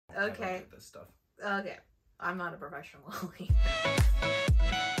Okay. I don't do this stuff. Okay. I'm not a professional.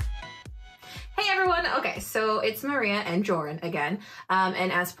 Hey everyone. Okay, so it's Maria and Jorin again.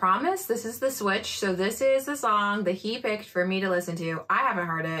 And as promised, this is the switch. So this is the song that he picked for me to listen to. I haven't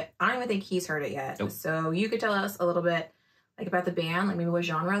heard it. I don't even think he's heard it yet. Nope. So you could tell us a little bit like about the band, like maybe what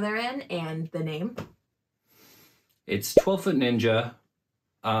genre they're in and the name. It's 12 Foot Ninja.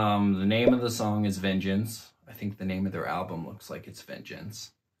 The name of the song is Vengeance. I think the name of their album looks like it's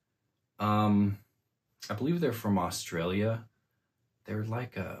Vengeance. I believe they're from Australia. They're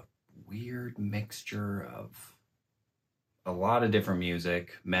like a weird mixture of a lot of different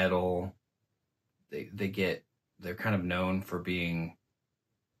music, metal. They're kind of known for being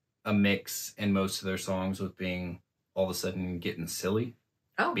a mix in most of their songs with being all of a sudden getting silly.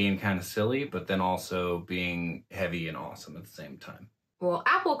 Oh. Being kind of silly, but then also being heavy and awesome at the same time. Well,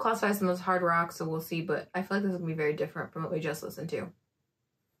 Apple classifies them as hard rock, so we'll see, but I feel like this is going to be very different from what we just listened to.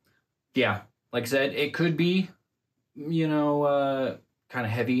 Yeah, like I said, it could be, kind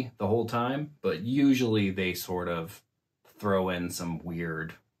of heavy the whole time, but usually they sort of throw in some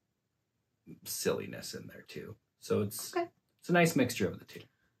weird silliness in there too. So it's a nice mixture of the two.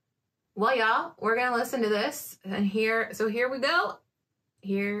 Well, y'all, we're going to listen to this, and here we go.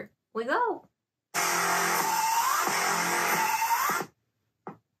 Here we go.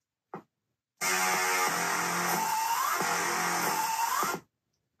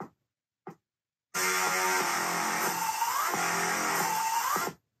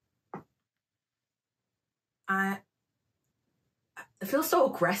 It feels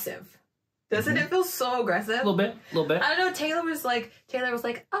so aggressive. Doesn't it feel so aggressive? A little bit. I don't know, Taylor was like,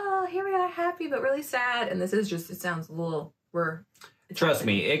 oh, here we are, happy, but really sad. And this is just, it sounds a little, Trust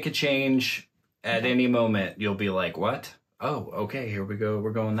me, it could change at any moment. You'll be like, what? Oh, okay, here we go.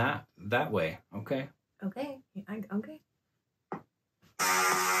 We're going that way. Okay. Okay. Okay.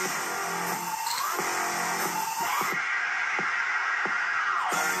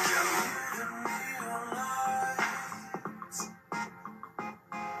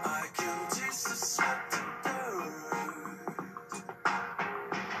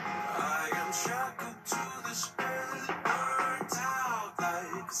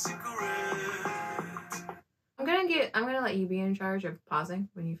 I'm gonna let you be in charge of pausing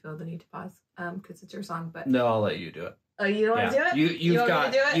when you feel the need to pause, because it's your song. But no, I'll let you do it. Oh, you don't want to do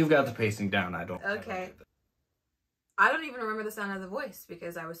it? You've got the pacing down. I don't. Okay. I don't even remember the sound of the voice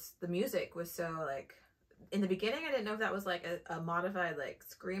because the music was so like, in the beginning I didn't know if that was like a modified like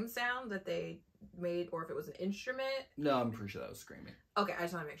scream sound that they made or if it was an instrument. No, I'm pretty sure that was screaming. Okay, I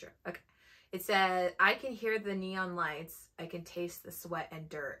just want to make sure. Okay. It said, I can hear the neon lights. I can taste the sweat and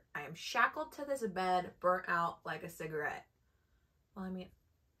dirt. I am shackled to this bed, burnt out like a cigarette. Well, I mean.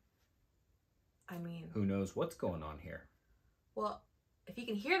 Who knows what's going on here? Well, if you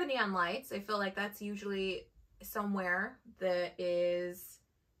can hear the neon lights, I feel like that's usually somewhere that is,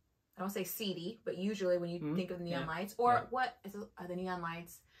 I don't say seedy, but usually when you think of the neon lights, or what is it, are the neon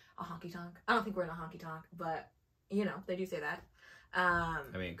lights a honky tonk? I don't think we're in a honky tonk, but they do say that.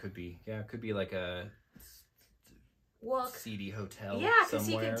 It could be, it could be like a seedy hotel. Yeah, because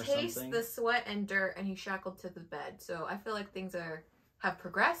he can taste the sweat and dirt, and he's shackled to the bed. So I feel like things have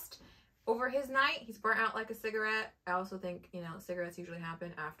progressed over his night. He's burnt out like a cigarette. I also think cigarettes usually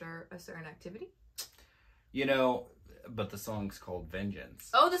happen after a certain activity. But the song's called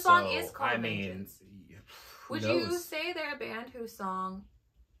Vengeance. Oh, the song is called Vengeance. Would you say they're a band whose song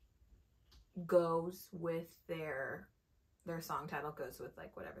goes with their song title goes with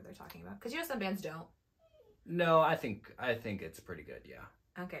like whatever they're talking about? Because some bands don't. No, I think it's pretty good.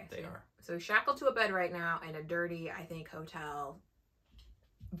 Yeah. Okay. They are. So shackled to a bed right now in a dirty, I think, hotel.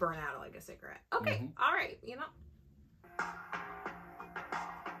 Burn out like a cigarette. Okay. All right.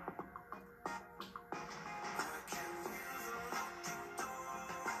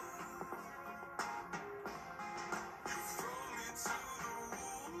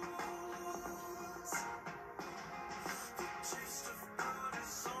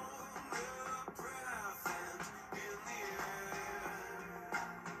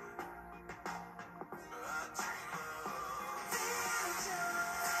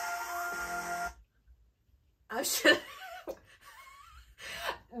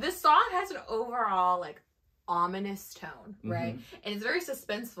 This song has an overall like ominous tone, right? And it's very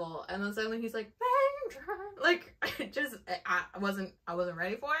suspenseful. And then suddenly he's like, like, I wasn't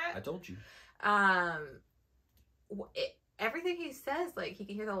ready for it. I told you. Everything he says, like, he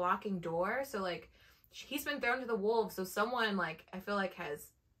can hear the locking door. So like, he's been thrown to the wolves. So someone like, I feel like has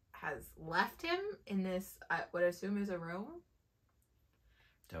left him in this, what I assume is a room.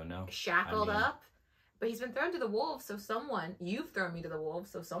 Don't know. Shackled up. But he's been thrown to the wolves, so you've thrown me to the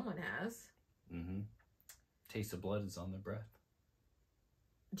wolves, so someone has. Mm-hmm. Taste of blood is on their breath.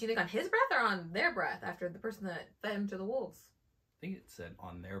 Do you think on his breath or on their breath after the person that fed him to the wolves? I think it said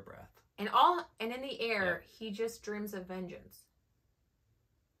on their breath. And in the air, he just dreams of vengeance.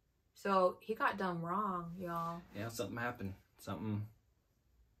 So He got done wrong, y'all. Yeah, something happened. Somebody's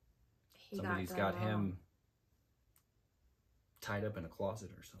got got him tied up in a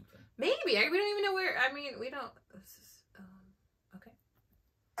closet or something. Maybe. We don't even know where. I mean, we don't. This is, okay.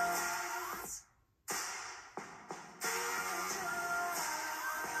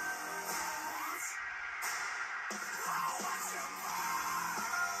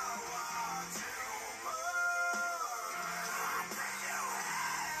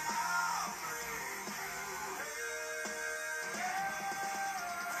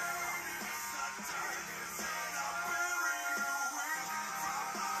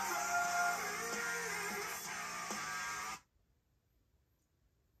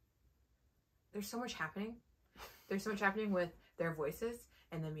 There's so much happening. There's so much happening with their voices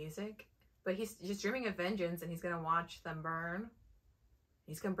and the music. But he's just dreaming of vengeance, and he's going to watch them burn.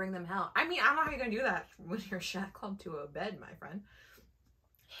 He's going to bring them hell. I mean, I don't know how you're going to do that when you're shackled to a bed, my friend.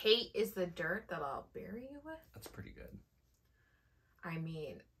 Hate is the dirt that I'll bury you with. That's pretty good. I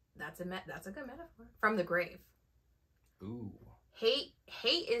mean, that's a good metaphor. From the grave. Ooh. Hate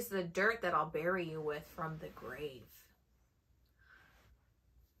is the dirt that I'll bury you with from the grave.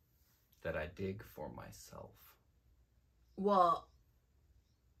 That I dig for myself. Well,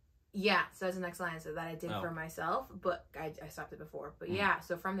 yeah, so that's the next line. So that I dig for myself, but I stopped it before. But yeah,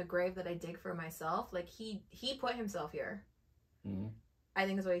 so from the grave that I dig for myself, like he put himself here. Mm-hmm. I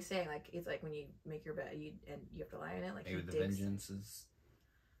think that's what he's saying. Like, it's like when you make your bed and you have to lie in it. Like, maybe the vengeance is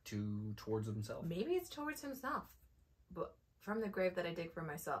towards himself. Maybe it's towards himself, but from the grave that I dig for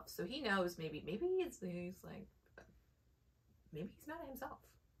myself. So he knows maybe he's like, maybe he's mad at himself.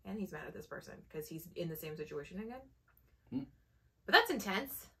 And he's mad at this person because he's in the same situation again. Hmm. But that's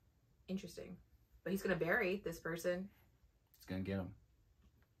intense. Interesting. But he's going to bury this person. He's going to get him.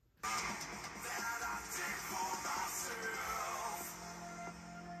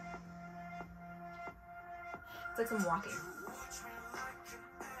 It's like some walking.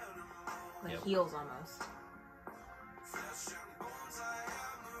 Like heels almost.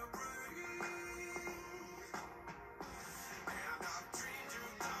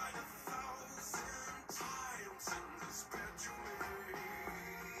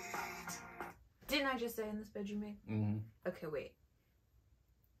 Didn't I just say in this bed you made? Mm-hmm. Okay, wait.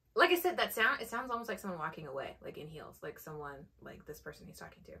 Like I said, it sounds almost like someone walking away, like in heels, like someone, like this person he's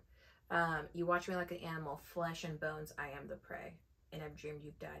talking to. You watch me like an animal, flesh and bones, I am the prey, and I've dreamed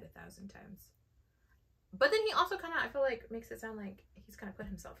you've died 1,000 times. But then he also kind of, I feel like, makes it sound like he's kind of put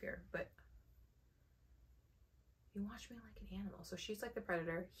himself here, but you watch me like an animal. So she's like the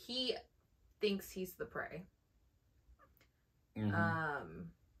predator. He thinks he's the prey. Mm-hmm.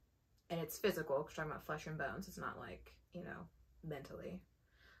 And it's physical, because we're talking about flesh and bones. It's not like, mentally.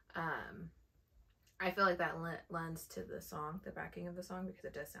 I feel like that lends to the song, the backing of the song, because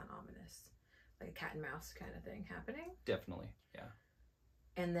it does sound ominous. Like a cat and mouse kind of thing happening. Definitely, yeah.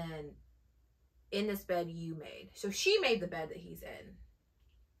 And then, in this bed you made. So she made the bed that he's in.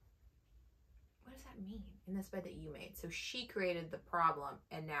 What does that mean? In this bed that you made. So she created the problem,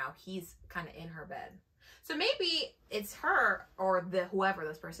 and now he's kind of in her bed. So maybe it's her or whoever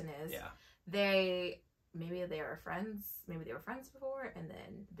this person is. Yeah. Maybe they are friends. Maybe they were friends before, and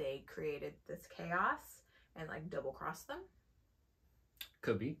then they created this chaos and like double crossed them.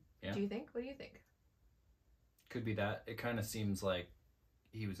 Could be. Yeah. Do you think? What do you think? Could be that. It kind of seems like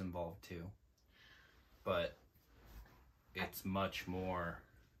he was involved too, but it's much more.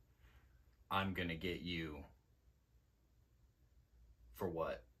 I'm gonna get you for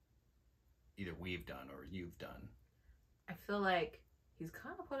what either we've done or you've done. I feel like he's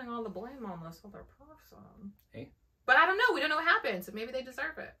kind of putting all the blame on this other person. Hey. But I don't know. We don't know what happened, so maybe they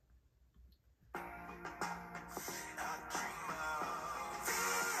deserve it.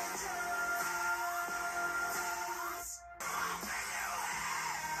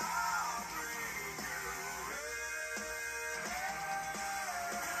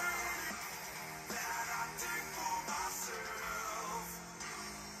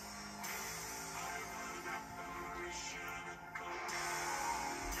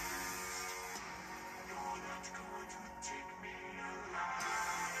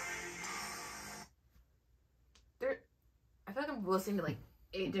 I feel like I'm listening to like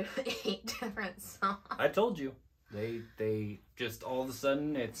eight different songs. I told you. They just all of a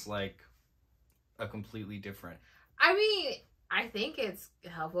sudden it's like a completely different. I mean, I think it's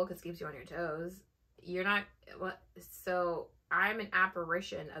helpful because it keeps you on your toes. You're not, what? So I'm an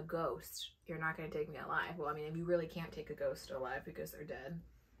apparition, a ghost. You're not going to take me alive. Well, I mean, you really can't take a ghost alive because they're dead.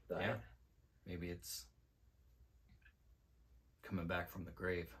 But yeah. Maybe it's coming back from the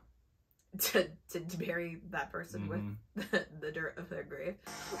grave. To bury that person with the dirt of their grave.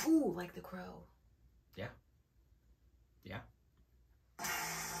 Ooh, like the crow. Yeah. Yeah.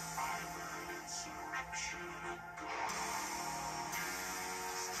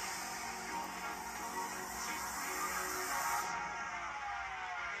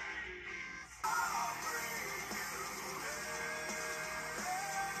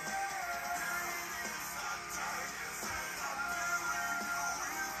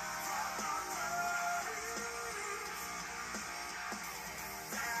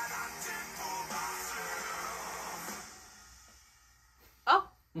 Oh,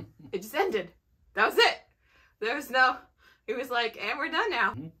 it just ended. That was it. There was no, it was like, and we're done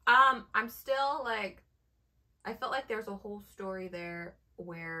now. I'm still like, I felt like there's a whole story there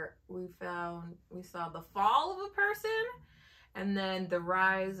where we saw the fall of a person and then the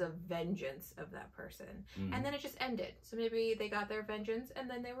rise of vengeance of that person. And then it just ended. So maybe they got their vengeance and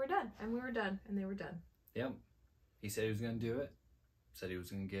then they were done and we were done and they were done. Yep. He said he was going to do it. Said he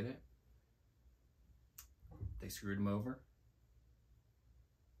was going to get it. They screwed him over.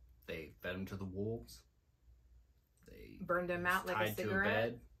 They fed him to the wolves. They burned him out like a cigarette. Tied to a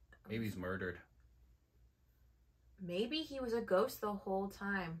bed. Maybe he's murdered. Maybe he was a ghost the whole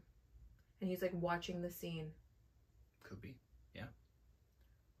time. And he's like watching the scene. Could be. Yeah.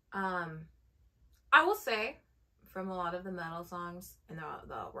 I will say, from a lot of the metal songs and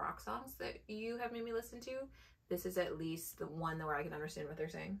the rock songs that you have made me listen to, this is at least the one where I can understand what they're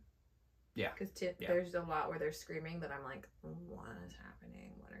saying. Yeah. Because there's a lot where they're screaming that I'm like, what is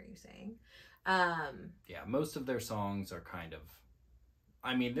happening? What are you saying? Yeah, most of their songs are kind of,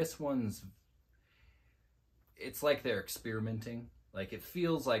 I mean, this one's, it's like they're experimenting. Like, it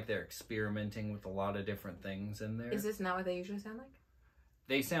feels like they're experimenting with a lot of different things in there. Is this not what they usually sound like?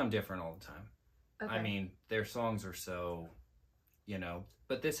 They sound different all the time. Okay. I mean, their songs are so,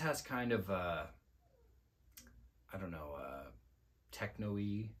 but this has kind of a, I don't know, a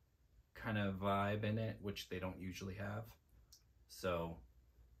techno-y kind of vibe in it, which they don't usually have. So,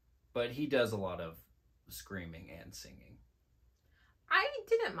 but he does a lot of screaming and singing. I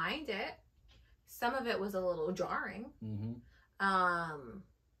didn't mind it. Some of it was a little jarring. And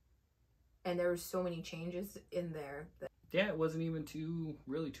there were so many changes in there. Yeah, it wasn't even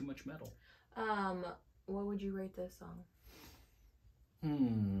really too much metal. What would you rate this song?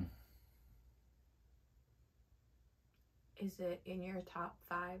 Is it in your top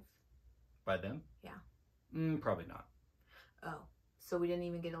 5? By them? Yeah. Probably not. Oh, so we didn't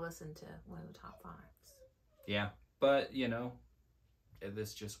even get to listen to one of the top 5s. Yeah, but, this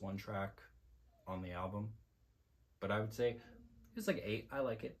is just one track on the album. But I would say it's like 8. I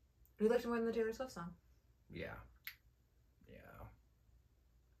like it. You liked it more than the Taylor Swift song? Yeah. Yeah.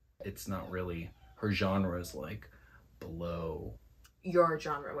 It's not really, her genre is like below your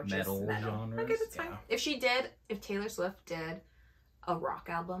genre, which metal is metal. Genres. Okay, that's fine. If Taylor Swift did a rock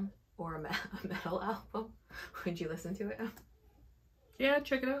album or a metal album, would you listen to it? Yeah,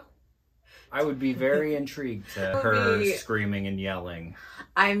 check it out. I would be very intrigued to her screaming and yelling.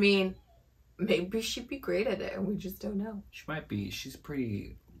 I mean, maybe she'd be great at it and we just don't know. She might be. She's a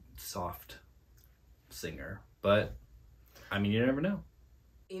pretty soft singer, but I mean, you never know.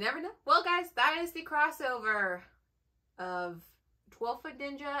 You never know. Well, guys, that is the crossover of 12-Foot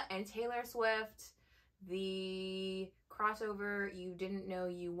Ninja and Taylor Swift. The crossover you didn't know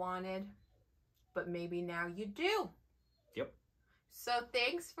you wanted, but maybe now you do. Yep. So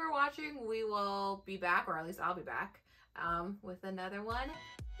thanks for watching. We will be back, or at least I'll be back, with another one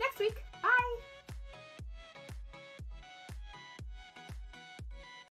next week. Bye!